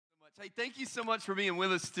Hey, thank you so much for being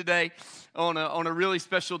with us today on a really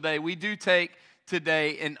special day. We do take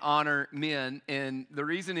today and honor men, and the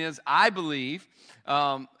reason is I believe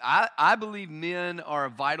men are a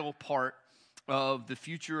vital part of the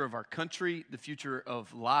future of our country, the future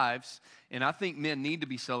of lives, and I think men need to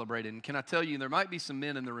be celebrated. And can I tell you, there might be some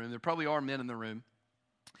men in the room, there probably are men in the room,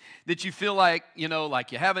 that you feel like,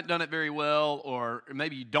 like you haven't done it very well, or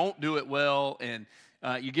maybe you don't do it well, and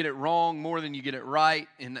you get it wrong more than you get it right,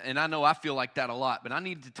 and I know I feel like that a lot, but I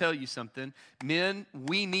need to tell you something. Men,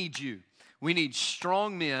 we need you. We need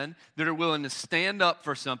strong men that are willing to stand up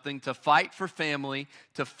for something, to fight for family,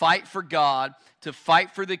 to fight for God, to fight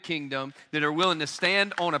for the kingdom, that are willing to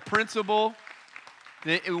stand on a principle,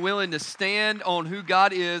 that are willing to stand on who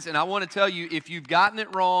God is. And I want to tell you, if you've gotten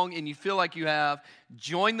it wrong and you feel like you have,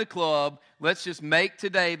 join the club. Let's just make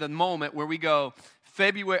today the moment where we go,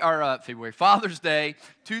 February, Father's Day,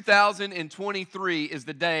 2023 is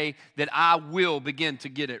the day that I will begin to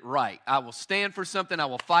get it right. I will stand for something. I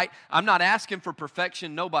will fight. I'm not asking for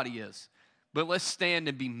perfection. Nobody is. But let's stand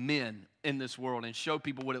and be men in this world and show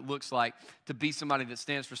people what it looks like to be somebody that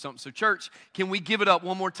stands for something. So, church, can we give it up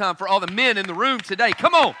one more time for all the men in the room today?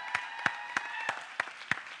 Come on.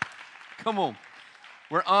 Come on.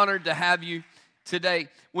 We're honored to have you today.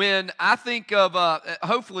 When I think of,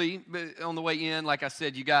 hopefully, on the way in, like I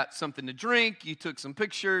said, you got something to drink, you took some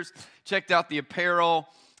pictures, checked out the apparel.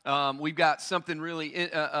 We've got something really,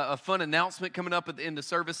 a fun announcement coming up at the end of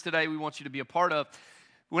service today we want you to be a part of.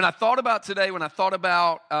 When I thought about today, when I thought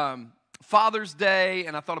about Father's Day,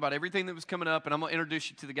 and I thought about everything that was coming up, and I'm going to introduce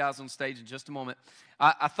you to the guys on stage in just a moment,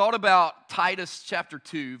 I thought about Titus chapter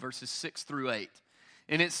 2, verses 6 through 8.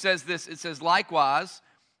 And it says this, it says, likewise,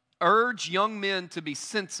 urge young men to be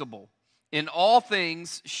sensible. In all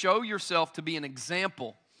things, show yourself to be an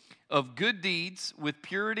example of good deeds with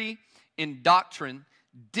purity in doctrine,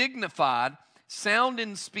 dignified, sound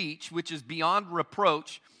in speech, which is beyond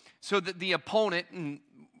reproach, so that the opponent, and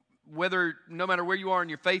no matter where you are in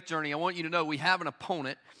your faith journey, I want you to know we have an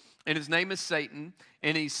opponent, and his name is Satan,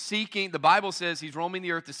 and he's seeking, the Bible says he's roaming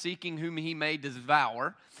the earth to seeking whom he may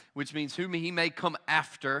devour, which means whom he may come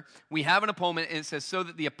after. We have an opponent, and it says, so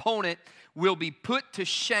that the opponent will be put to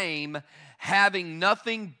shame, having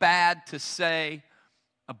nothing bad to say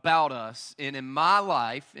about us. And in my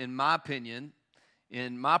life, in my opinion,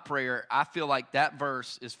 in my prayer, I feel like that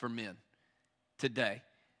verse is for men today.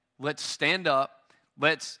 Let's stand up.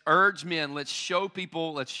 Let's urge men. Let's show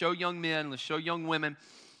people, let's show young men, let's show young women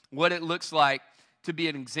what it looks like to be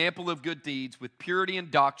an example of good deeds with purity in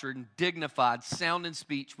doctrine, dignified, sound in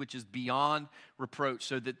speech, which is beyond reproach,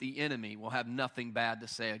 so that the enemy will have nothing bad to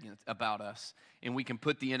say about us, and we can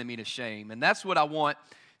put the enemy to shame. And that's what I want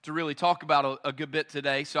to really talk about a good bit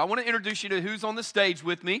today. So I want to introduce you to who's on the stage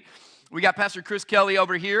with me. We got Pastor Chris Kelly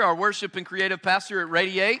over here, our worship and creative pastor at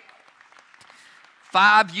Radiate.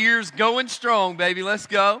 5 years going strong, baby. Let's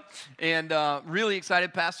go. And really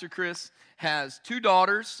excited. Pastor Chris has 2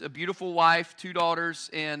 daughters, a beautiful wife, 2 daughters,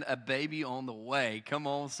 and a baby on the way. Come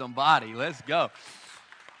on, somebody. Let's go.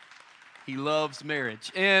 He loves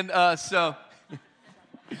marriage. And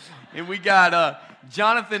and we got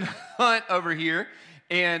Jonathan Hunt over here.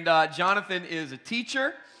 And Jonathan is a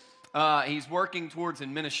teacher. He's working towards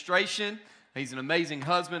administration. He's an amazing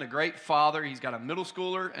husband, a great father. He's got a middle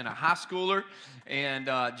schooler and a high schooler. And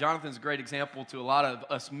Jonathan's a great example to a lot of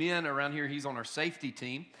us men around here. He's on our safety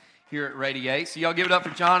team here at Radiate. So y'all give it up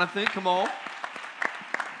for Jonathan. Come on.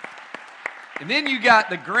 And then you got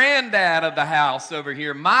the granddad of the house over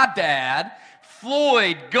here, my dad,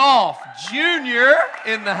 Floyd Goff Jr.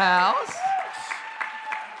 in the house.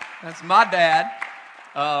 That's my dad.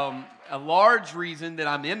 A large reason that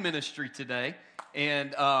I'm in ministry today.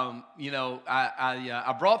 And, I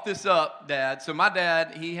brought this up, Dad. So my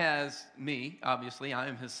dad, he has me, obviously. I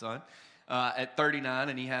am his son at 39,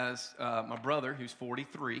 and he has my brother, who's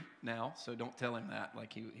 43 now. So don't tell him that.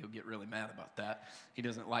 Like, he'll get really mad about that. He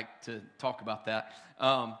doesn't like to talk about that.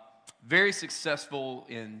 Very successful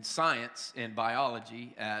in science and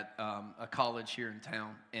biology at a college here in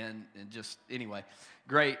town. And just, anyway,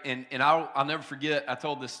 great. And I'll never forget, I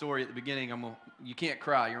told this story at the beginning. You can't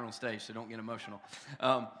cry, you're on stage, so don't get emotional.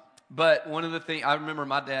 But one of the things, I remember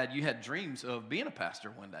my dad, you had dreams of being a pastor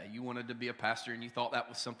one day. You wanted to be a pastor, and you thought that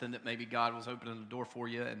was something that maybe God was opening the door for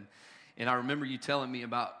you. And I remember you telling me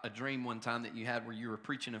about a dream one time that you had where you were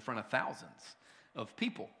preaching in front of thousands of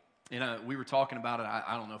people. We were talking about it,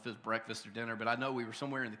 I don't know if it was breakfast or dinner, but I know we were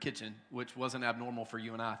somewhere in the kitchen, which wasn't abnormal for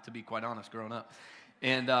you and I, to be quite honest, growing up.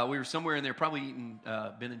 And we were somewhere in there probably eating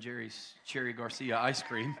Ben & Jerry's Cherry Garcia ice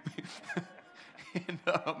cream.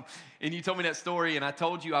 and you told me that story, and I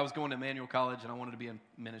told you I was going to Emmanuel College and I wanted to be in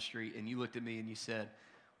ministry, and you looked at me and you said,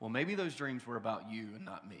 well, maybe those dreams were about you and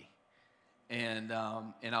not me. And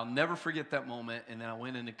I'll never forget that moment. And then I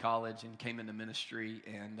went into college and came into ministry,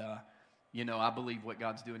 and I believe what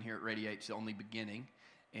God's doing here at Radiate is only beginning.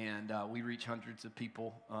 And we reach hundreds of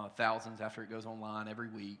people, thousands after it goes online every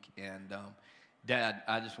week. And Dad,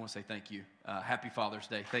 I just want to say thank you. Happy Father's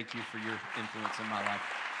Day. Thank you for your influence in my life.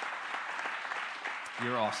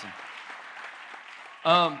 You're awesome.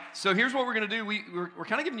 So here's what we're going to do. We're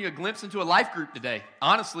kind of giving you a glimpse into a life group today.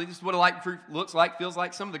 Honestly, this is what a life group looks like, feels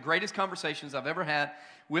like. Some of the greatest conversations I've ever had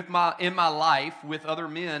in my life with other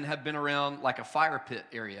men have been around like a fire pit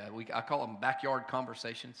area. I call them backyard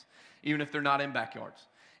conversations, even if they're not in backyards.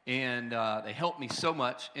 And they helped me so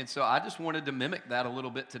much. And so I just wanted to mimic that a little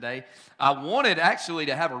bit today. I wanted actually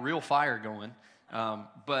to have a real fire going,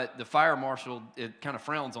 but the fire marshal, it kind of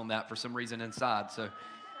frowns on that for some reason inside, so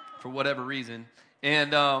for whatever reason.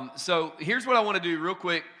 And so here's what I want to do real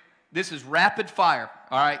quick. This is rapid fire,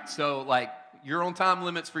 all right? So, you're on time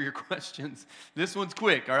limits for your questions. This one's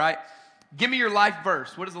quick, all right? Give me your life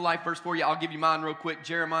verse. What is the life verse for you? I'll give you mine real quick.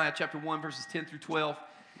 Jeremiah chapter 1, verses 10 through 12.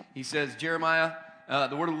 He says, Jeremiah,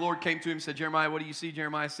 the word of the Lord came to him and said, Jeremiah, what do you see?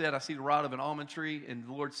 Jeremiah said, I see the rod of an almond tree. And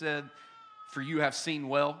the Lord said, for you have seen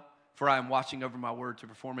well, for I am watching over my word to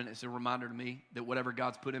perform it. It's a reminder to me that whatever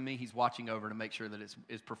God's put in me, he's watching over to make sure that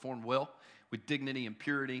it's performed well with dignity and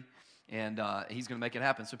purity, and he's going to make it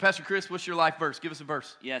happen. So, Pastor Chris, what's your life verse? Give us a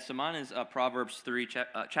verse. Yeah, so mine is Proverbs 3,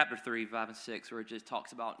 chapter 3, 5 and 6, where it just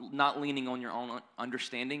talks about not leaning on your own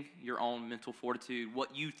understanding, your own mental fortitude,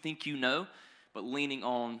 what you think you know, but leaning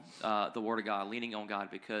on the Word of God, leaning on God,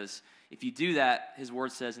 because if you do that, His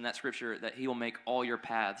Word says in that Scripture that He will make all your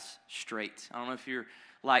paths straight. I don't know if you're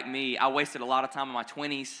like me. I wasted a lot of time in my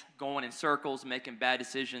 20s going in circles, making bad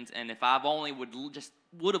decisions, and if I've only would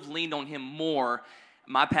have leaned on Him more,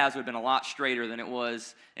 my paths would have been a lot straighter than it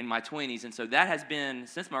was in my 20s. And so that has been,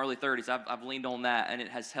 since my early 30s, I've leaned on that, and it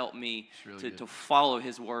has helped me to follow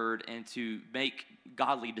His Word and to make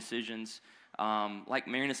godly decisions, like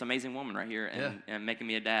marrying this amazing woman right here and making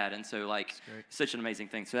me a dad. And so, such an amazing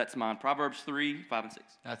thing. So that's mine, Proverbs 3, 5, and 6.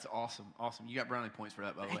 That's awesome. Awesome. You got brownie points for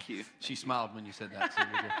that, by the way. Thank you. She smiled when you said that. So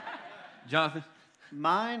you're good. Jonathan?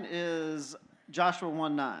 Mine is Joshua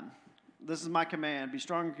 1:9. This is my command. Be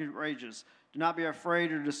strong and courageous. Do not be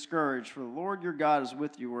afraid or discouraged, for the Lord your God is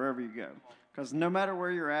with you wherever you go. Because no matter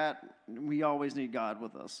where you're at, we always need God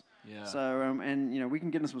with us. Yeah. So, we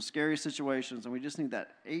can get in some scary situations, and we just need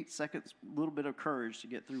that 8 seconds, little bit of courage to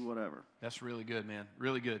get through whatever. That's really good, man.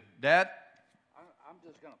 Really good. Dad? I'm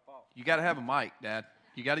just going to fall. You got to have a mic, Dad.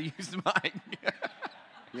 You got to use the mic.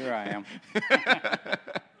 Here I am.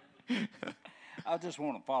 I just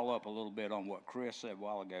want to follow up a little bit on what Chris said a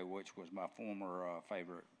while ago, which was my former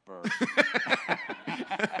favorite verse.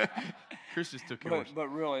 Chris just took yours. But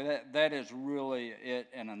really, that is really it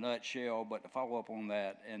in a nutshell. But to follow up on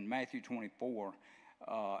that, in Matthew 24,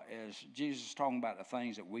 as Jesus is talking about the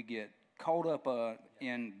things that we get caught up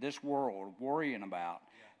in this world, worrying about,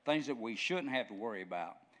 things that we shouldn't have to worry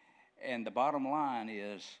about. And the bottom line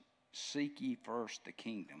is, seek ye first the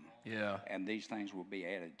kingdom. Yeah. And these things will be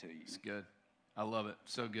added to you. It's good. I love it.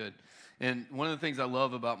 So good. And one of the things I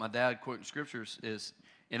love about my dad quoting scriptures is,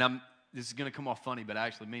 this is going to come off funny, but I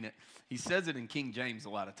actually mean it. He says it in King James a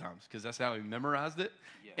lot of times because that's how he memorized it.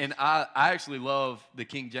 Yes. And I actually love the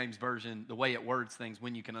King James version, the way it words things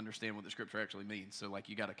when you can understand what the scripture actually means. So,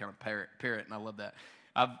 you got to kind of pair it, and I love that.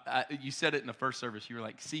 You said it in the first service. You were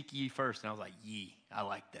like, seek ye first. And I was like, ye. I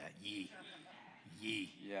like that. Ye.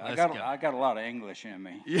 Ye. Yeah, I got a lot of English in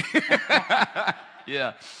me.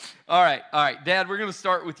 Yeah. All right. Dad, we're going to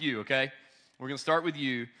start with you, okay? We're going to start with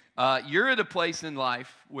you. You're at a place in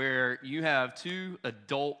life where you have 2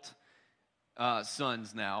 adult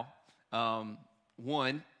sons now.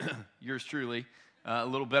 One, yours truly, a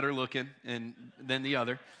little better looking than the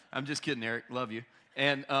other. I'm just kidding, Eric. Love you.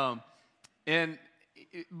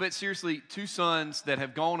 But seriously, 2 sons that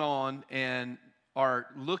have gone on and are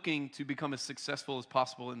looking to become as successful as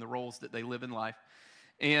possible in the roles that they live in life.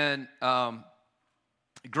 And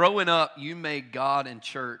growing up, you made God and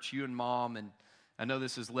church, you and Mom, and I know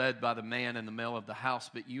this is led by the man and the male of the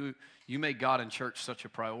house, but you made God and church such a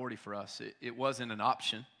priority for us. It wasn't an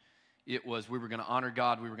option. It was we were going to honor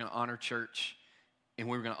God, we were going to honor church, and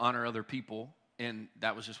we were going to honor other people, and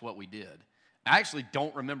that was just what we did. I actually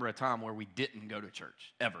don't remember a time where we didn't go to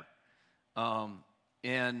church, ever.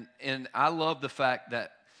 And I love the fact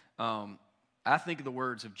that I think of the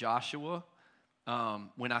words of Joshua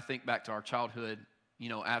when I think back to our childhood,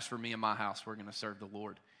 as for me and my house, we're going to serve the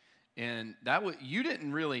Lord. And you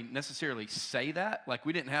didn't really necessarily say that. Like,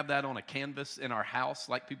 we didn't have that on a canvas in our house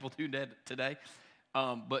like people do today.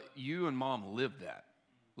 But you and Mom lived that,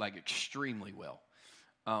 like, extremely well,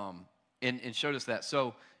 and showed us that.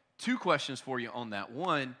 So 2 questions for you on that.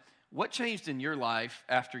 One, what changed in your life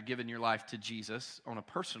after giving your life to Jesus on a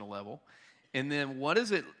personal level? And then what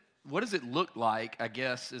does it look like, I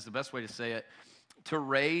guess is the best way to say it, to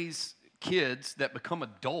raise kids that become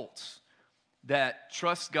adults that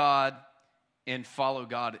trust God and follow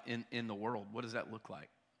God in the world? What does that look like?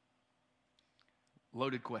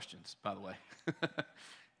 Loaded questions, by the way.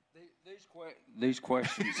 These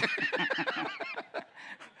questions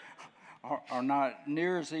are not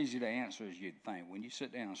near as easy to answer as you'd think. When you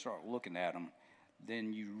sit down and start looking at them,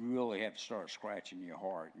 then you really have to start scratching your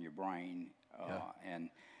heart and your brain.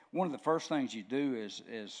 And one of the first things you do is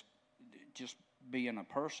just being a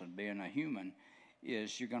person, being a human,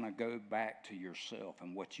 is you're going to go back to yourself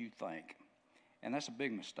and what you think. And that's a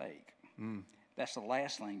big mistake. That's the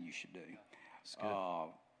last thing you should do.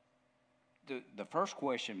 The first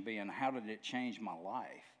question being, how did it change my life?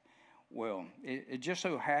 Well, it just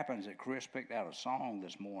so happens that Chris picked out a song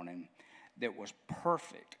this morning that was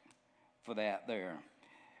perfect for that there.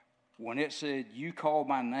 When it said, you called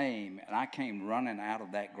my name and I came running out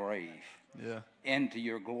of that grave into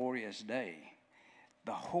your glorious day,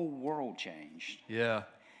 the whole world changed. Yeah.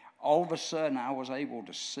 All of a sudden, I was able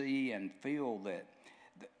to see and feel that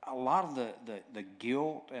a lot of the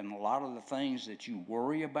guilt and a lot of the things that you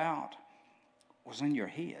worry about was in your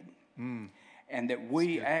head. And that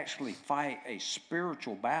we actually fight a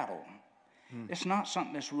spiritual battle. It's not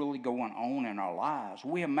something that's really going on in our lives.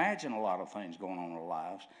 We imagine a lot of things going on in our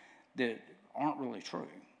lives that aren't really true.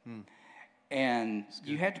 And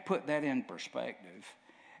you had to put that in perspective.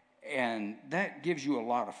 And that gives you a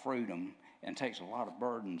lot of freedom and takes a lot of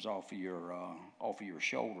burdens off of your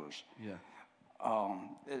shoulders. Yeah.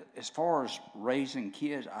 As far as raising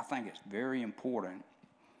kids, I think it's very important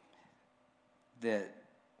that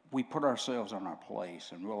we put ourselves in our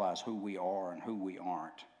place and realize who we are and who we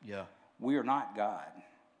aren't. Yeah. We are not God.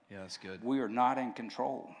 Yeah, that's good. We are not in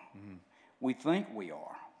control. We think we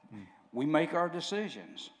are. We make our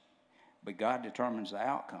decisions, but God determines the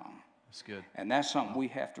outcome. That's good. And that's something we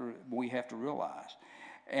have to realize.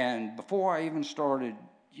 And before I even started,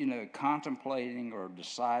 contemplating or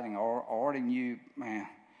deciding, or already knew, man,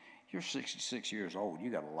 you're 66 years old.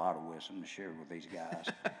 You got a lot of wisdom to share with these guys.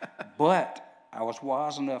 But I was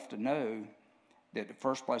wise enough to know that the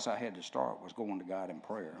first place I had to start was going to God in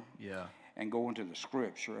prayer. Yeah. And going to the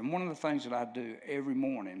Scripture. And one of the things that I do every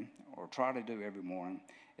morning, or try to do every morning,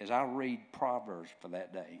 is I read Proverbs for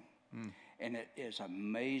that day. And it is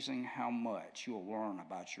amazing how much you'll learn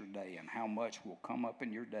about your day and how much will come up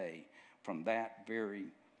in your day from that very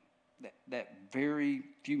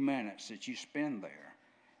few minutes that you spend there.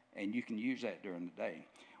 And you can use that during the day.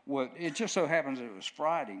 Well, it just so happens that it was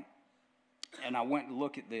Friday, and I went to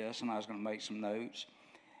look at this, and I was going to make some notes.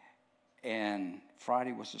 And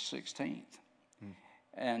Friday was the 16th.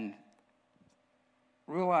 And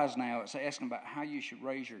realize now it's asking about how you should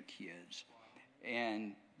raise your kids.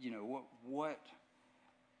 And,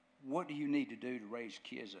 what do you need to do to raise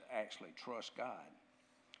kids that actually trust God?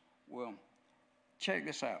 Well, check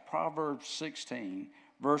this out. Proverbs 16,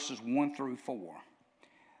 verses 1 through 4.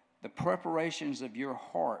 The preparations of your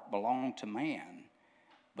heart belong to man,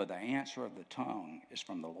 but the answer of the tongue is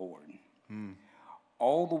from the Lord.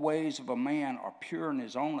 All the ways of a man are pure in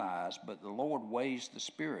his own eyes, but the Lord weighs the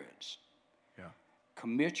spirits. Yeah.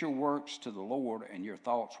 Commit your works to the Lord, and your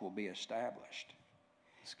thoughts will be established.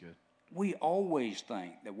 That's good. We always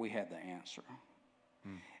think that we have the answer.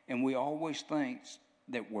 And we always think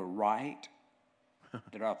that we're right,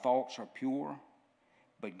 that our thoughts are pure,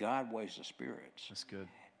 but God weighs the spirits. That's good.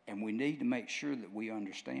 And we need to make sure that we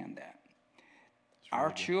understand that. Really Our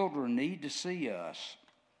good. children need to see us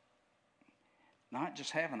not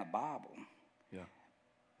just having a Bible,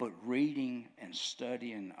 but reading and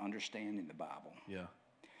studying and understanding the Bible. Yeah.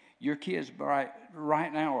 Your kids right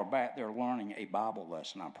now are back there learning a Bible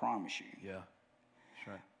lesson, I promise you. Yeah. That's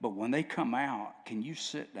right. But when they come out, can you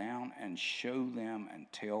sit down and show them and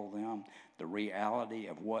tell them the reality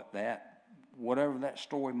of whatever that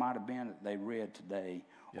story might have been that they read today,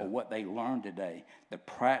 or what they learned today, the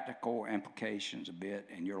practical implications of it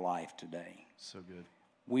in your life today? So good.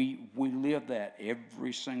 We live that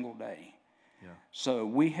every single day. Yeah. So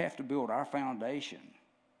we have to build our foundation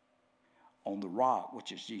on the rock,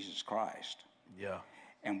 which is Jesus Christ. Yeah.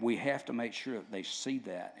 And we have to make sure that they see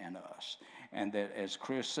that in us. And that, as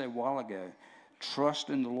Chris said a while ago, trust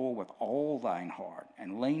in the Lord with all thine heart,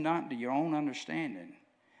 and lean not into your own understanding,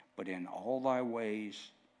 but in all thy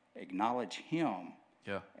ways Acknowledge him,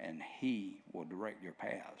 Yeah. and he will direct your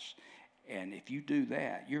paths. And if you do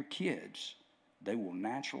that, your kids, they will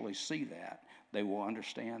naturally see that. They will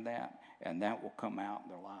understand that, and that will come out in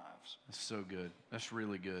their lives. That's so good. That's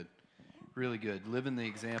really good. Really good. Living the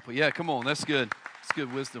example. Yeah, come on. That's good. That's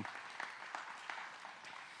good wisdom.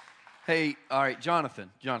 Hey, all right,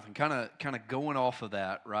 Jonathan, kind of going off of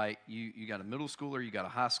that, right? You got a middle schooler, you got a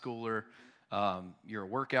high schooler. You're a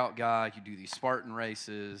workout guy. You do these Spartan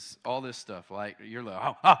races, all this stuff. Like you're like,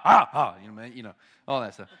 ha ha ha ha, man, all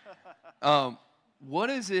that stuff. What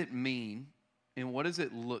does it mean, and what does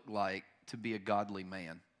it look like to be a godly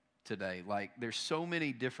man today? Like, there's so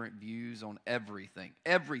many different views on everything.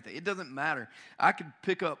 Everything. It doesn't matter. I could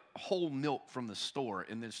pick up whole milk from the store,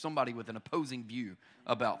 and there's somebody with an opposing view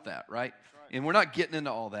about that, right? And we're not getting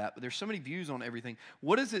into all that, but there's so many views on everything.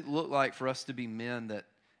 What does it look like for us to be men that,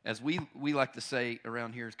 as we like to say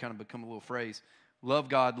around here, it's kind of become a little phrase, love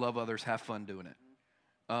God, love others, have fun doing it?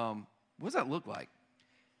 What does that look like?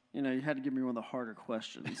 You had to give me one of the harder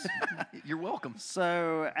questions. You're welcome.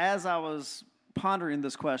 So as I was pondering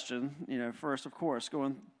this question, first, of course,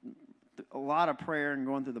 going a lot of prayer and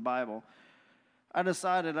going through the Bible, I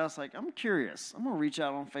decided, I was like, I'm curious. I'm going to reach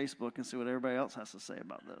out on Facebook and see what everybody else has to say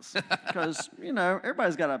about this. Because,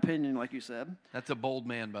 everybody's got an opinion, like you said. That's a bold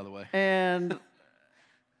man, by the way. And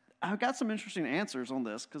I've got some interesting answers on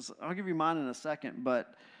this, because I'll give you mine in a second.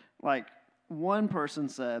 But, like, one person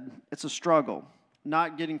said, it's a struggle,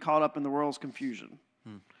 not getting caught up in the world's confusion.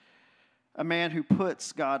 A man who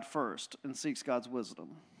puts God first and seeks God's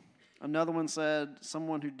wisdom. Another one said,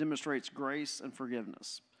 someone who demonstrates grace and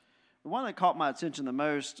forgiveness. The one that caught my attention the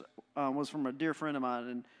most was from a dear friend of mine,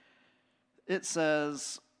 and it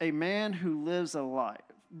says, a man who lives the life,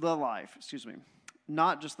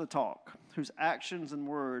 not just the talk, whose actions and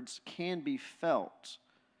words can be felt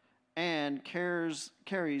and carries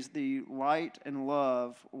the light and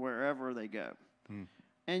love wherever they go.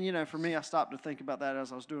 And, for me, I stopped to think about that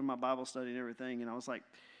as I was doing my Bible study and everything, and I was like,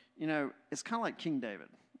 it's kind of like King David.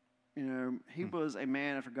 He was a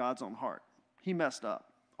man after God's own heart. He messed up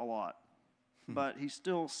a lot, but he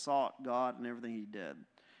still sought God in everything he did.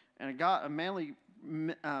 And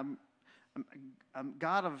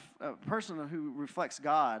a person who reflects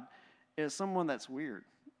God is someone that's weird,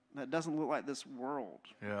 that doesn't look like this world,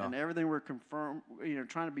 and everything we're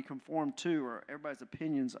trying to be conformed to, or everybody's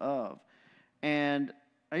opinions of. And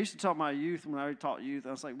I used to tell my youth, when I taught youth,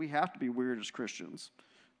 I was like, we have to be weird as Christians.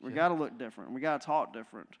 We got to look different. We got to talk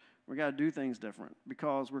different. We got to do things different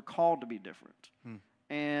because we're called to be different.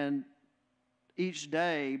 And each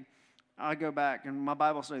day, I go back, and my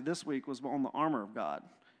Bible study this week was on the armor of God.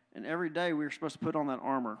 And every day, we were supposed to put on that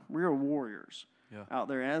armor. We are warriors out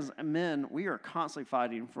there. As men, we are constantly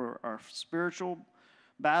fighting for our spiritual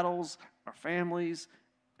battles, our families,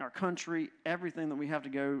 our country, everything that we have to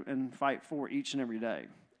go and fight for each and every day.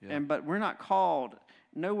 But we're not called,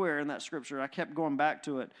 nowhere in that scripture, I kept going back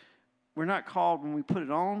to it, we're not called when we put it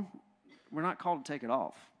on, we're not called to take it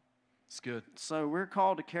off. It's good. So we're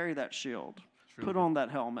called to carry that shield, put on that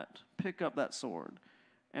helmet, pick up that sword,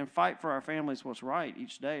 and fight for our families what's right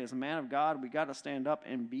each day. As a man of God, we got to stand up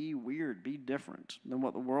and be weird, be different than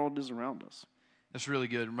what the world is around us. That's really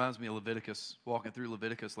good. It reminds me of Leviticus, walking through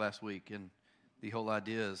Leviticus last week, and the whole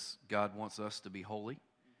idea is God wants us to be holy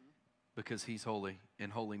because he's holy,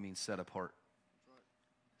 and holy means set apart.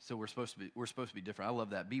 So we're supposed to be different. I love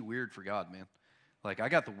that. Be weird for God, man. Like, I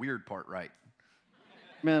got the weird part right.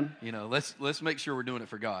 Man. Let's make sure we're doing it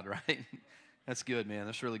for God, right? That's good, man.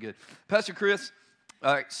 That's really good. Pastor Chris,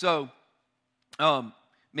 all right, so,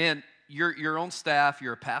 man, you're on staff.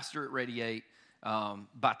 You're a pastor at Radiate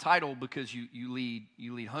by title because you lead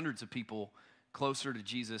hundreds of people closer to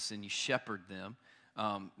Jesus and you shepherd them.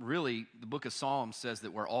 Really, the book of Psalms says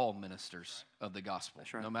that we're all ministers of the gospel,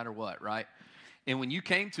 no matter what, right? And when you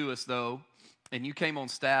came to us, though, and you came on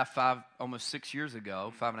staff almost 6 years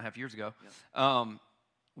ago, 5.5 years ago,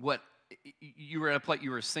 you were at a place, you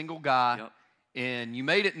were a single guy, and you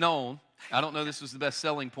made it known. I don't know if this was the best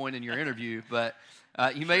selling point in your interview, but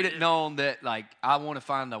you made it known that, like, I want to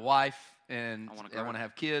find a wife, and I want to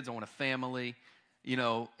have kids, I want a family,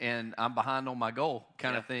 and I'm behind on my goal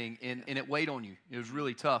kind of thing. And it weighed on you. It was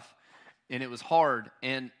really tough, and it was hard.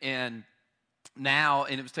 And now,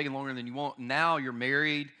 and it was taking longer than you want. Now you're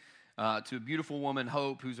married to a beautiful woman,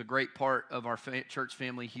 Hope, who's a great part of our church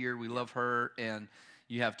family here. We love her. And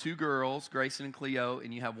you have 2 girls, Grayson and Cleo,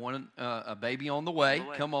 and you have a baby on the way.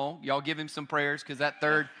 Come on. Y'all give him some prayers, because that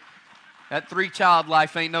 3-child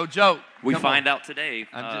life ain't no joke. We find out today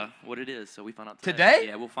what it is, so we find out today.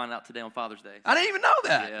 Yeah, we'll find out today on Father's Day. I didn't even know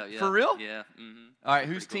that. Yeah. For real? Yeah. Mm-hmm. All right,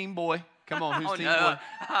 who's team boy? Come on, who's Oh, team no.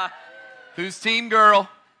 boy? Who's team girl?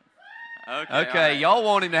 Okay. Okay, all right. y'all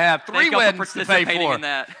want him to have 3 Thank y'all for weddings to pay participating for. in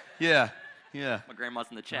that. Yeah, yeah. My grandma's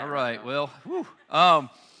in the chat. All right right. now. Well, whew.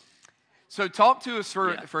 So talk to us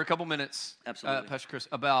for Yeah. a couple minutes, Absolutely. Pastor Chris,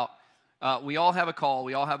 about we all have a call,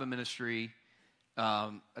 we all have a ministry.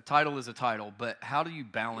 A title is a title, but how do you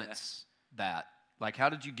balance that? Like, how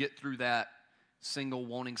did you get through that single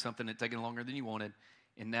wanting something and taking longer than you wanted,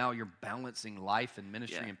 and now you're balancing life and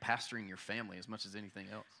ministry and pastoring your family as much as anything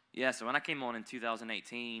else? Yeah, so when I came on in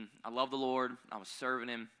 2018, I loved the Lord. I was serving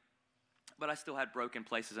Him, but I still had broken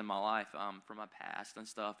places in my life from my past and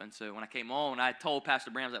stuff. And so when I came on, I told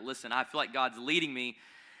Pastor Brams that, listen, I feel like God's leading me.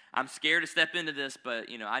 I'm scared to step into this, but,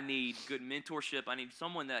 I need good mentorship. I need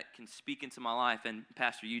someone that can speak into my life. And,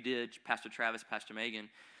 Pastor, you did, Pastor Travis, Pastor Megan,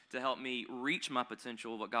 to help me reach my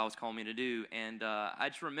potential of what God was calling me to do. And I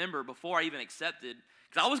just remember before I even accepted,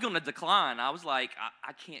 because I was going to decline. I was like,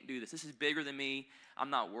 I can't do this. This is bigger than me. I'm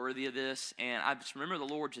not worthy of this. And I just remember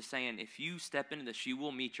the Lord just saying, if you step into this, you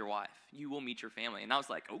will meet your wife. You will meet your family. And I was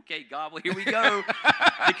like, okay, God, well, here we go.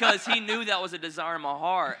 Because He knew that was a desire in my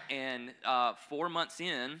heart. And 4 months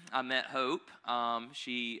in, I met Hope.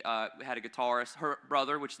 She had a guitarist. Her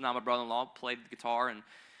brother, which is now my brother-in-law, played the guitar, and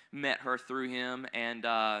met her through him. And,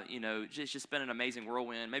 it's just been an amazing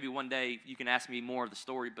whirlwind. Maybe one day you can ask me more of the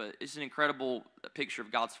story, but it's an incredible picture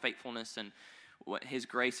of God's faithfulness and His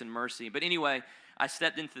grace and mercy. But anyway, I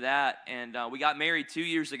stepped into that, and we got married 2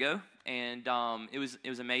 years ago, and it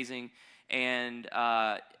was amazing. And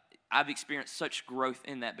I've experienced such growth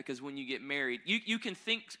in that, because when you get married, you can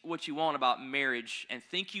think what you want about marriage and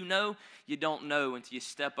think you don't know until you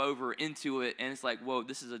step over into it, and it's like, whoa,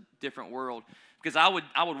 this is a different world. Because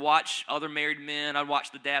I would watch other married men, I'd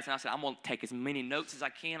watch the dads, and I said, I'm going to take as many notes as I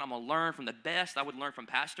can. I'm going to learn from the best. I would learn from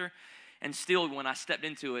Pastor. And still, when I stepped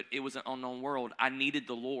into it, it was an unknown world. I needed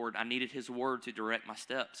the Lord. I needed His word to direct my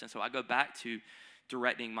steps. And so I go back to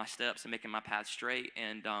directing my steps and making my path straight.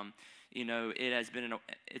 And, it's been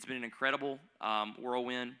an incredible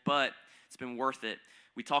whirlwind, but it's been worth it.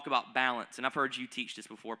 We talk about balance, and I've heard you teach this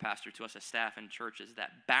before, Pastor, to us as staff and churches,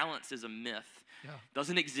 that balance is a myth. Yeah.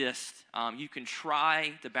 Doesn't exist. You can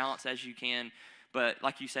try to balance as you can, but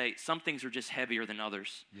like you say, some things are just heavier than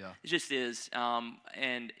others. Yeah. It just is.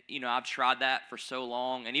 I've tried that for so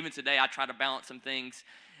long, and even today I try to balance some things,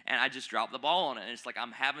 and I just drop the ball on it. And it's like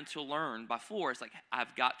I'm having to learn by force. It's like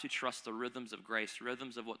I've got to trust the rhythms of grace,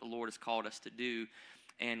 rhythms of what the Lord has called us to do,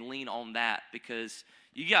 and lean on that, because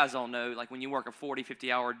you guys all know, like when you work a 40,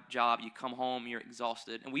 50-hour job, you come home, you're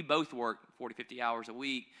exhausted. And we both work 40, 50 hours a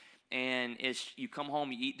week. And you come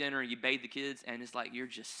home, you eat dinner, you bathe the kids, and it's like you're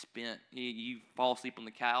just spent. You fall asleep on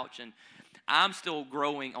the couch. And I'm still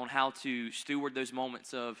growing on how to steward those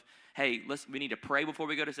moments of, hey, we need to pray before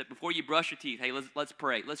we go to sleep. Before you brush your teeth, hey, let's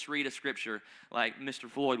pray. Let's read a scripture, like Mr.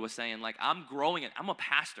 Floyd was saying. Like, I'm growing it. I'm a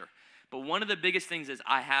pastor. But one of the biggest things is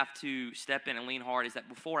I have to step in and lean hard is that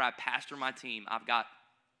before I pastor my team, I've got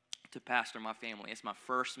to pastor my family. It's my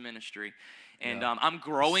first ministry. And I'm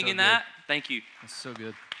growing in that. Thank you. That's so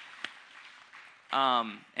good.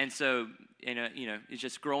 And so, it's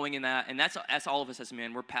just growing in that. And that's all of us as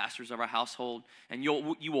men. We're pastors of our household. And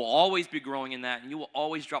you will always be growing in that. And you will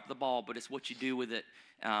always drop the ball. But it's what you do with it,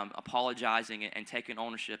 apologizing and taking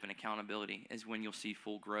ownership and accountability is when you'll see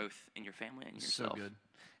full growth in your family and yourself. So good.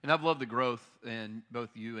 And I've loved the growth in both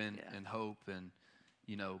you and Hope, and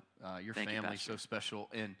your family so special.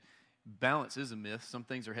 And balance is a myth. Some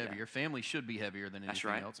things are heavier. Yeah. Family should be heavier than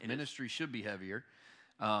anything else. Ministry should be heavier.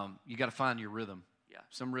 You got to find your rhythm. Yeah.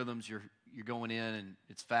 Some rhythms you're going in and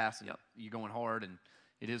it's fast, and you're going hard, and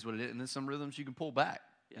it is what it is. And then some rhythms you can pull back,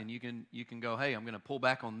 and you can go, hey, I'm going to pull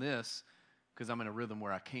back on this because I'm in a rhythm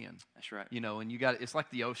where I can. That's right. And it's like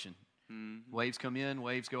the ocean. Mm-hmm. Waves come in,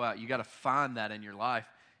 waves go out. You got to find that in your life.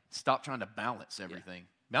 Stop trying to balance everything.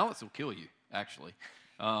 Balance will kill you, actually.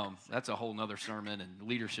 That's a whole nother sermon and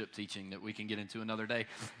leadership teaching that we can get into another day.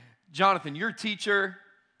 Jonathan, you're a teacher,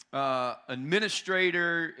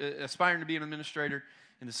 administrator, aspiring to be an administrator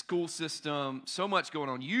in the school system. So much going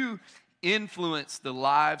on. You influence the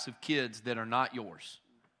lives of kids that are not yours.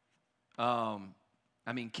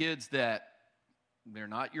 Kids that they're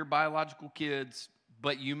not your biological kids,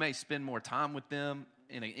 but you may spend more time with them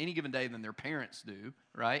in any given day than their parents do,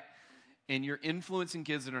 right? And you're influencing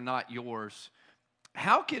kids that are not yours.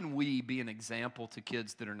 How can we be an example to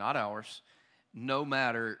kids that are not ours, no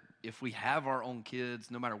matter if we have our own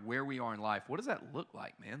kids, no matter where we are in life? What does that look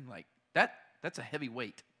like, man? Like, that's a heavy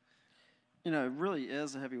weight. It really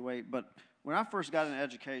is a heavy weight. But when I first got into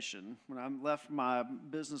education, when I left my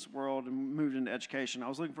business world and moved into education, I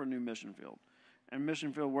was looking for a new mission field. And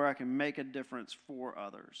mission field where I can make a difference for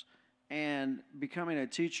others. And becoming a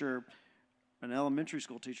teacher, an elementary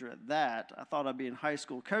school teacher at that, I thought I'd be in high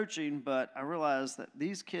school coaching, but I realized that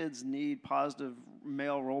these kids need positive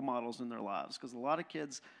male role models in their lives because a lot of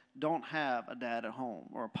kids don't have a dad at home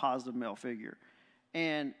or a positive male figure.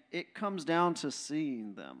 And it comes down to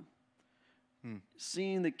seeing them,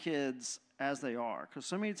 seeing the kids as they are, because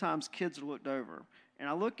so many times kids are looked over. And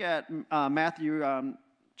I look at Matthew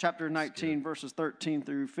chapter 19, verses 13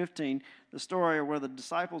 through 15, the story where the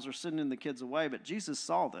disciples are sending the kids away, but Jesus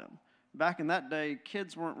saw them. Back in that day,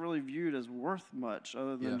 kids weren't really viewed as worth much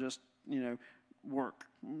other than just, work,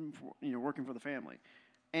 working for the family.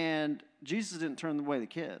 And Jesus didn't turn away the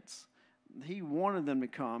kids. He wanted them to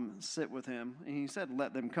come, sit with him, and he said,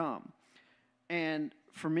 let them come. And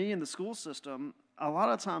for me in the school system, a lot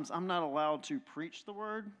of times I'm not allowed to preach the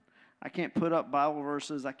word. I can't put up Bible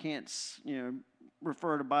verses. I can't,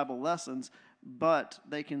 refer to Bible lessons, but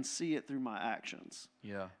they can see it through my actions.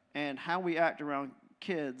 Yeah. And how we act around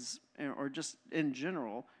kids, or just in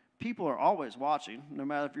general, people are always watching. No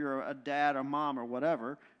matter if you're a dad or mom or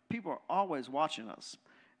whatever, people are always watching us.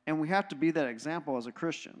 And we have to be that example as a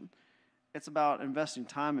Christian. It's about investing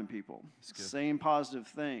time in people, saying positive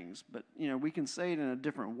things. But, we can say it in a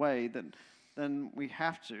different way than we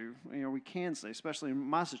have to. We can say, especially in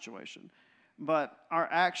my situation. But our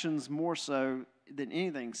actions more so than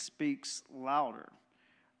anything speaks louder.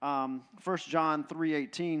 1 John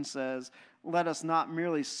 3:18 says, let us not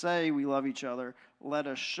merely say we love each other, let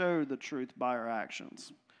us show the truth by our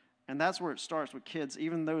actions. And that's where it starts with kids,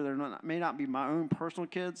 even though may not be my own personal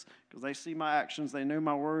kids, because they see my actions, they know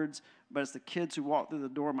my words, but it's the kids who walk through the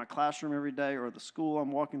door of my classroom every day or the school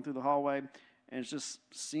I'm walking through the hallway, and it's just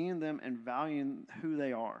seeing them and valuing who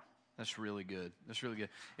they are. That's really good. That's really good.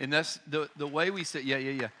 And that's the way we said,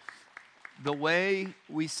 the way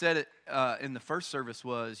we said it in the first service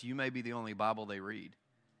was, you may be the only Bible they read.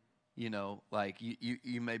 Like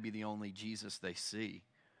you may be the only Jesus they see.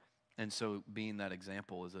 And so being that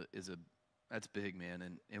example that's big,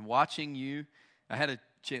 man. And watching you, I had a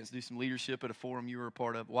chance to do some leadership at a forum you were a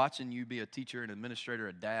part of. Watching you be a teacher, an administrator,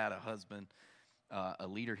 a dad, a husband, a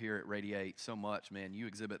leader here at Radiate so much, man. You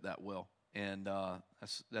exhibit that well. And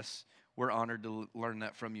that's we're honored to learn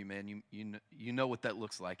that from you, man. You know what that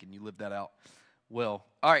looks like, and you live that out well.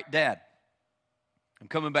 All right, Dad, I'm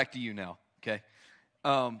coming back to you now, okay?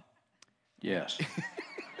 Yes.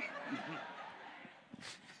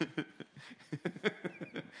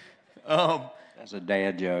 That's a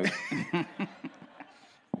dad joke.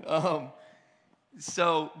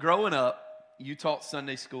 So growing up, you taught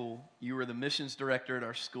Sunday school. You were the missions director at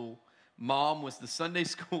our school. Mom was the Sunday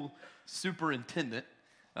school superintendent.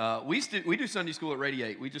 We do Sunday school at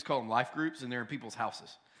Radiate. We just call them life groups, and they're in people's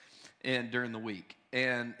houses and during the week.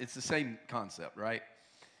 And it's the same concept, right?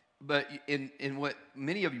 But in what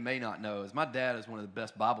many of you may not know is my dad is one of the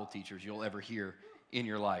best Bible teachers you'll ever hear in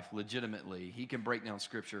your life, legitimately. He can break down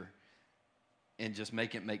Scripture and just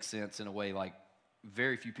make it make sense in a way like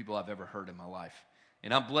very few people I've ever heard in my life.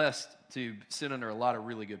 And I'm blessed to sit under a lot of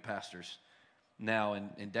really good pastors now,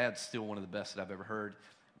 and Dad's still one of the best that I've ever heard.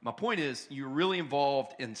 My point is, you're really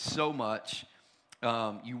involved in so much.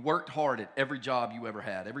 You worked hard at every job you ever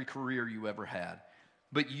had, every career you ever had,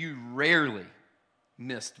 but you rarely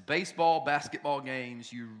missed baseball, basketball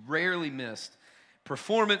games. You rarely missed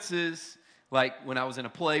performances, like when I was in a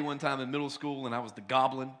play one time in middle school and I was the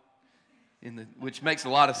goblin, which makes a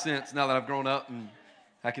lot of sense now that I've grown up and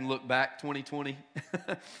I can look back 2020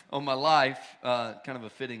 on my life, kind of a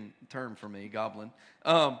fitting term for me, goblin.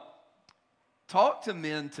 Talk to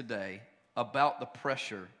men today about the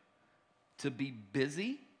pressure to be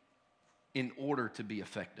busy in order to be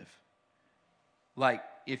effective. Like,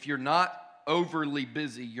 if you're not overly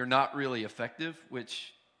busy, you're not really effective,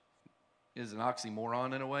 which is an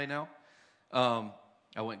oxymoron in a way now. I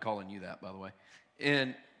wasn't calling you that, by the way.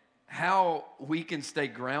 And how we can stay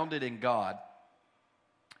grounded in God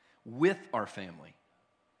with our family,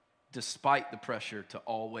 despite the pressure to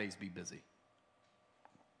always be busy.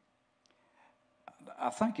 I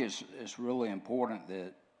think it's really important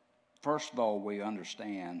that, first of all, we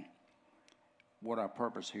understand what our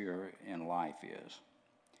purpose here in life is,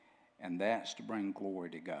 and that's to bring glory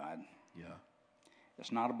to God. Yeah.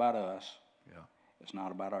 It's not about us. Yeah. It's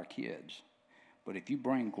not about our kids. But if you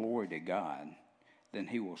bring glory to God, then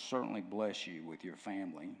He will certainly bless you with your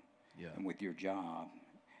family, and with your job,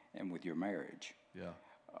 and with your marriage. Yeah.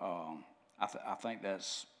 I think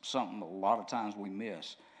that's something a lot of times we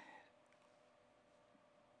miss.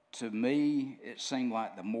 To me, it seemed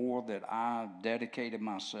like the more that I dedicated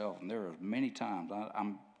myself, and there are many times,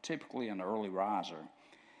 I'm typically an early riser,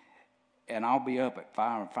 and I'll be up at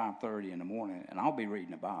 5 or 5:30 in the morning, and I'll be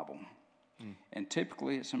reading the Bible. And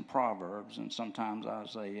typically it's in Proverbs and sometimes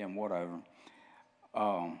Isaiah and whatever.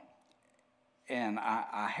 And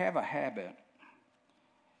I have a habit,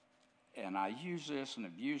 and I use this and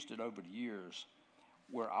have used it over the years,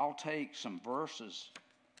 where I'll take some verses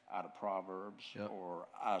out of Proverbs or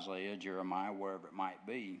Isaiah, Jeremiah, wherever it might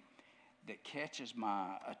be, that catches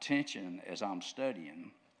my attention as I'm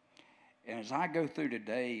studying. And as I go through the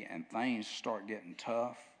day and things start getting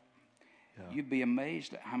tough, you'd be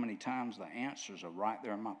amazed at how many times the answers are right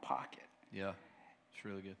there in my pocket. Yeah, it's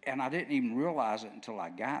really good. And I didn't even realize it until I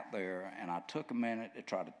got there, and I took a minute to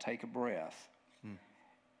try to take a breath.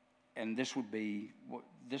 And this would be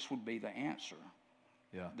the answer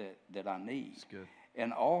that I need. That's good.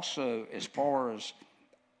 And also, as far as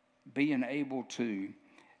being able to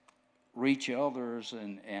reach others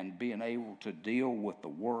and being able to deal with the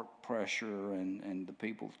work pressure and the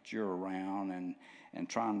people that you're around and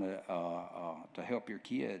trying to help your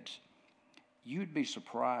kids, you'd be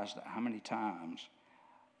surprised at how many times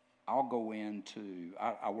I'll go into,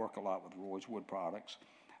 I work a lot with Roy's Wood Products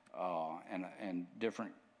and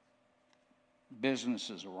different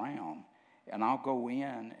businesses around, and I'll go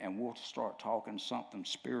in and we'll start talking something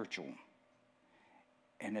spiritual,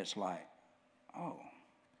 and it's like, oh,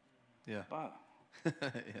 Bob,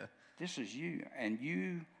 this is you. And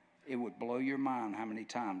it would blow your mind how many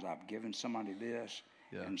times I've given somebody this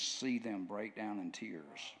and see them break down in tears.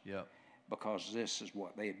 Because this is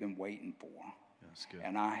what they had been waiting for. That's good.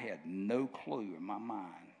 And I had no clue in my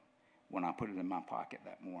mind when I put it in my pocket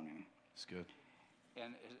that morning. That's good.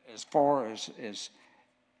 And as far as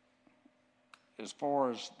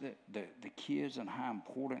the kids and how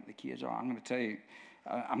important the kids are, I'm going to tell you,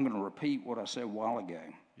 I'm going to repeat what I said a while ago.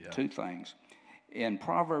 Two things. In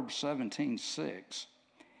Proverbs 17:6,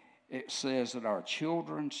 it says that our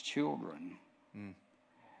children's children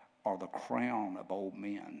are the crown of old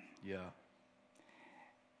men.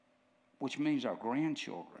 Which means our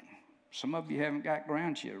grandchildren. Some of you haven't got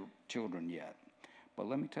grandchildren yet. But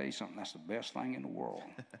let me tell you something, that's the best thing in the world.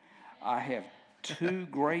 I have two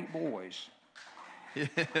great boys.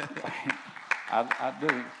 I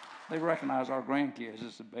do. They recognize our grandkids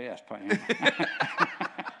as the best, Pam.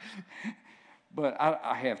 But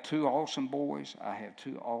I have two awesome boys. I have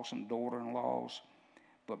two awesome daughter-in-laws.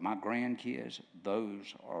 But my grandkids,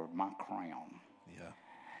 those are my crown.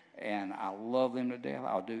 And I love them to death.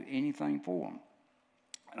 I'll do anything for them.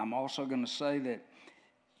 And I'm also going to say that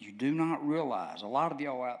you do not realize, a lot of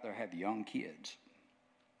y'all out there have young kids,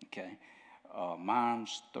 okay?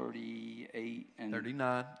 Mine's 38 and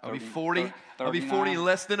 39. I'll be 40. I'll be 40 in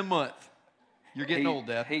less than a month. You're getting old,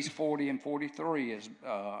 Dad. He's 40 and 43 is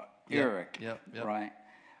Eric, right?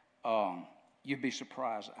 You'd be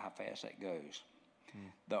surprised at how fast that goes.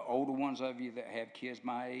 The older ones of you that have kids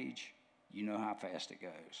my age, you know how fast it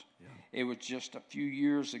goes. It was just a few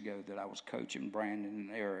years ago that I was coaching Brandon and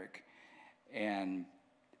Eric, and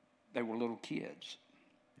they were little kids.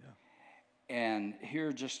 And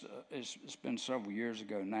here it's been several years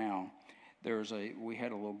ago now, we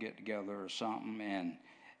had a little get-together or something,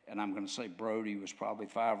 and I'm going to say Brody was probably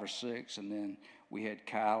 5 or 6, and then we had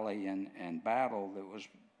Kylie and Battle that was,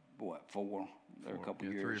 4? They're a couple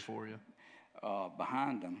years. 3 or 4,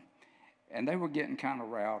 behind them. And they were getting kind of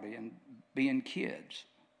rowdy and being kids.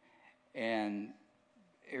 And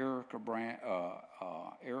Eric or Brandon,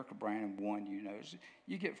 one,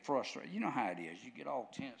 you get frustrated. You know how it is. You get all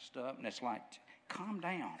tensed up, and it's like, calm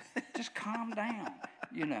down. Just calm down,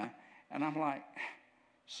 And I'm like,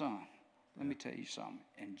 son, let me tell you something.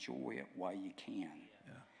 Enjoy it while you can.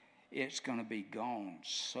 It's going to be gone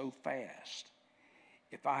so fast.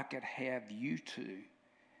 If I could have you two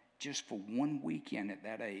just for one weekend at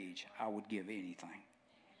that age, I would give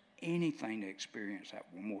anything to experience that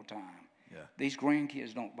one more time. These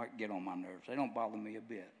grandkids don't get on my nerves. They don't bother me a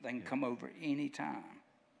bit. They can come over any time.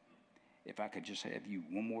 If I could just have you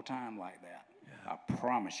one more time like that, I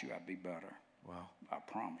promise you I'd be better. Wow. I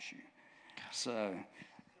promise you. So,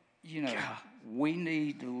 we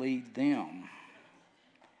need to lead them.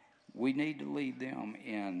 We need to lead them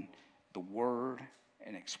in the Word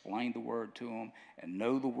and explain the Word to them and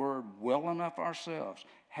know the Word well enough ourselves.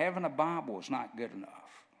 Having a Bible is not good enough.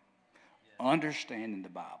 Understanding the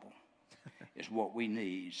Bible is what we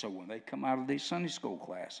need. So when they come out of these Sunday school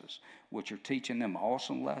classes, which are teaching them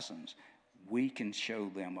awesome lessons, we can show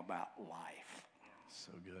them about life.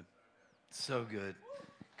 So good. So good.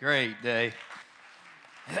 Great day.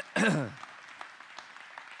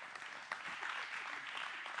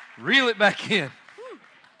 Reel it back in.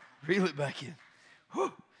 Reel it back in.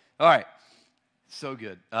 Whew. All right. So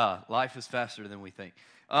good. Life is faster than we think.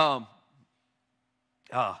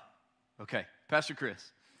 Okay. Pastor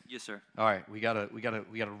Chris. Yes, sir. All right, we gotta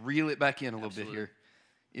reel it back in a little bit here.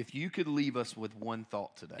 If you could leave us with one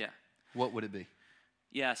thought today, what would it be?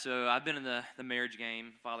 Yeah, so I've been in the marriage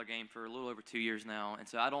game, father game, for a little over 2 years now, and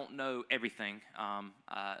so I don't know everything.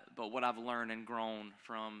 But what I've learned and grown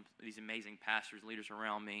from these amazing pastors, leaders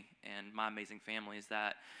around me, and my amazing family is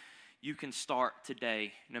that you can start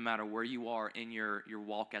today, no matter where you are in your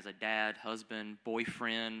walk as a dad, husband,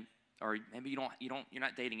 boyfriend, or maybe you're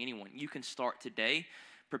not dating anyone. You can start today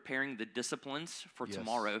preparing the disciplines for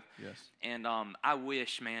tomorrow. Yes. And I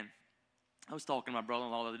wish, man. I was talking to my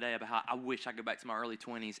brother-in-law the other day about how I wish I could go back to my early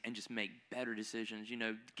 20s and just make better decisions,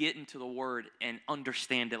 get into the Word and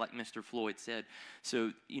understand it like Mr. Floyd said.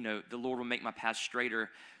 So, the Lord will make my path straighter.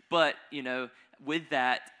 But, with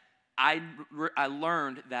that, I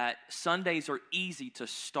learned that Sundays are easy to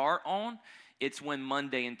start on. It's when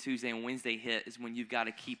Monday and Tuesday and Wednesday hit is when you've got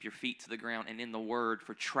to keep your feet to the ground and in the Word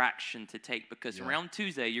for traction to take. Because around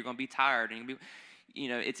Tuesday, you're going to be tired and you'll be...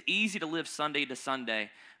 it's easy to live Sunday to Sunday.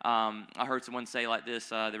 I heard someone say like this,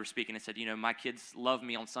 they were speaking and said, my kids love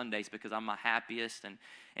me on Sundays because I'm my happiest. And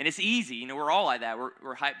it's easy. We're all like that.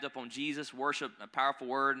 We're hyped up on Jesus, worship, a powerful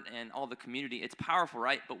word, and all the community. It's powerful,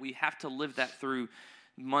 right? But we have to live that through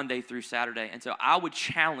Monday through Saturday. And so I would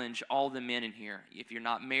challenge all the men in here. If you're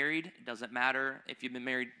not married, it doesn't matter. If you've been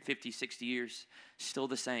married 50, 60 years, still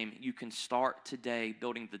the same. You can start today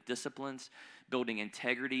building the disciplines, building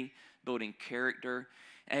integrity, building character.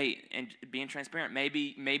 Hey, and being transparent.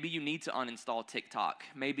 Maybe you need to uninstall TikTok.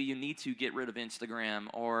 Maybe you need to get rid of Instagram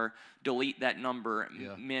or delete that number.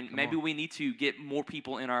 Men, maybe we need to get more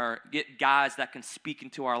people get guys that can speak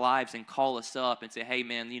into our lives and call us up and say, hey,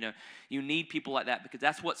 man, you need people like that because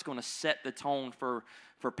that's what's going to set the tone for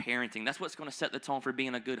parenting. That's what's going to set the tone for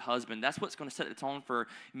being a good husband. That's what's going to set the tone for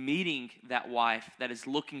meeting that wife that is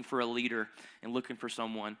looking for a leader and looking for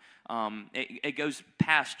someone. It goes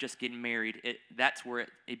past just getting married. That's where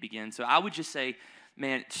it begins. So I would just say,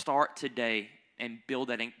 man, start today and build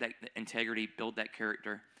that integrity, build that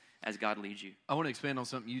character as God leads you. I want to expand on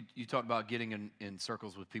something. You talked about getting in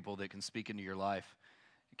circles with people that can speak into your life.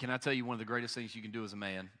 Can I tell you one of the greatest things you can do as a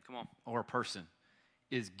man or a person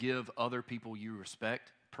is give other people you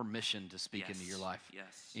respect permission to speak into your life.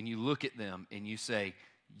 Yes. And you look at them and you say,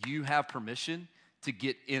 you have permission to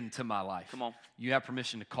get into my life. Come on. You have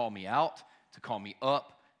permission to call me out, to call me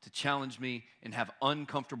up, to challenge me, and have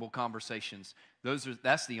uncomfortable conversations.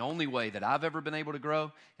 That's the only way that I've ever been able to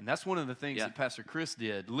grow. And that's one of the things that Pastor Chris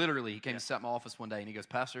did. Literally, he came and sat in my office one day and he goes,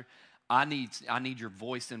 Pastor, I need your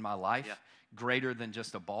voice in my life greater than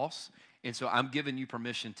just a boss. And so I'm giving you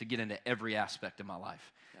permission to get into every aspect of my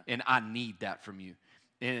life. Yeah. And I need that from you.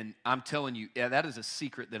 And I'm telling you, that is a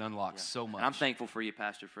secret that unlocks so much. And I'm thankful for you,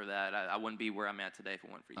 Pastor, for that. I wouldn't be where I'm at today if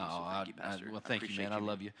it weren't for you. So thank you, Pastor. Well, thank you, man. I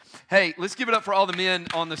love you. Hey, let's give it up for all the men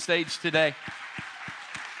on the stage today.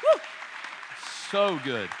 Woo! So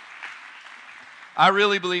good. I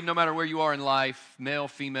really believe no matter where you are in life, male,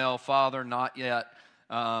 female, father, not yet,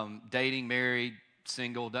 dating, married,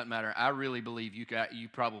 single, doesn't matter. I really believe you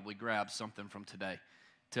probably grabbed something from today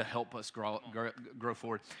to help us grow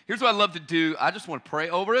forward. Here's what I'd love to do. I just want to pray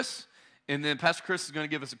over us, and then Pastor Chris is going to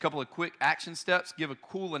give us a couple of quick action steps, give a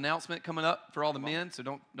cool announcement coming up for all the men, so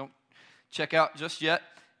don't check out just yet.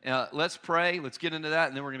 Let's pray. Let's get into that,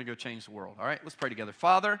 and then we're going to go change the world. All right, let's pray together.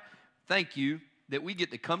 Father, thank you that we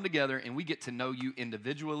get to come together and we get to know you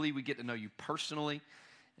individually. We get to know you personally.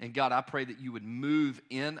 And God, I pray that you would move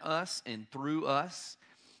in us and through us.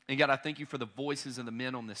 And God, I thank you for the voices of the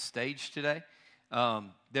men on this stage today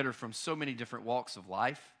that are from so many different walks of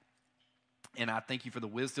life. And I thank you for the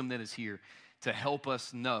wisdom that is here to help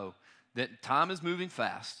us know that time is moving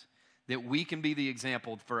fast, that we can be the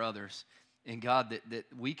example for others. And God, that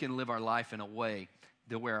we can live our life in a way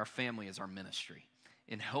that where our family is our ministry.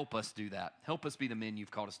 And help us do that. Help us be the men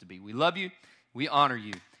you've called us to be. We love you. We honor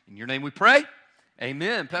you. In your name we pray.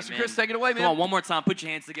 Amen. Pastor Chris, take it away, man. Come on, one more time. Put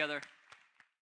your hands together.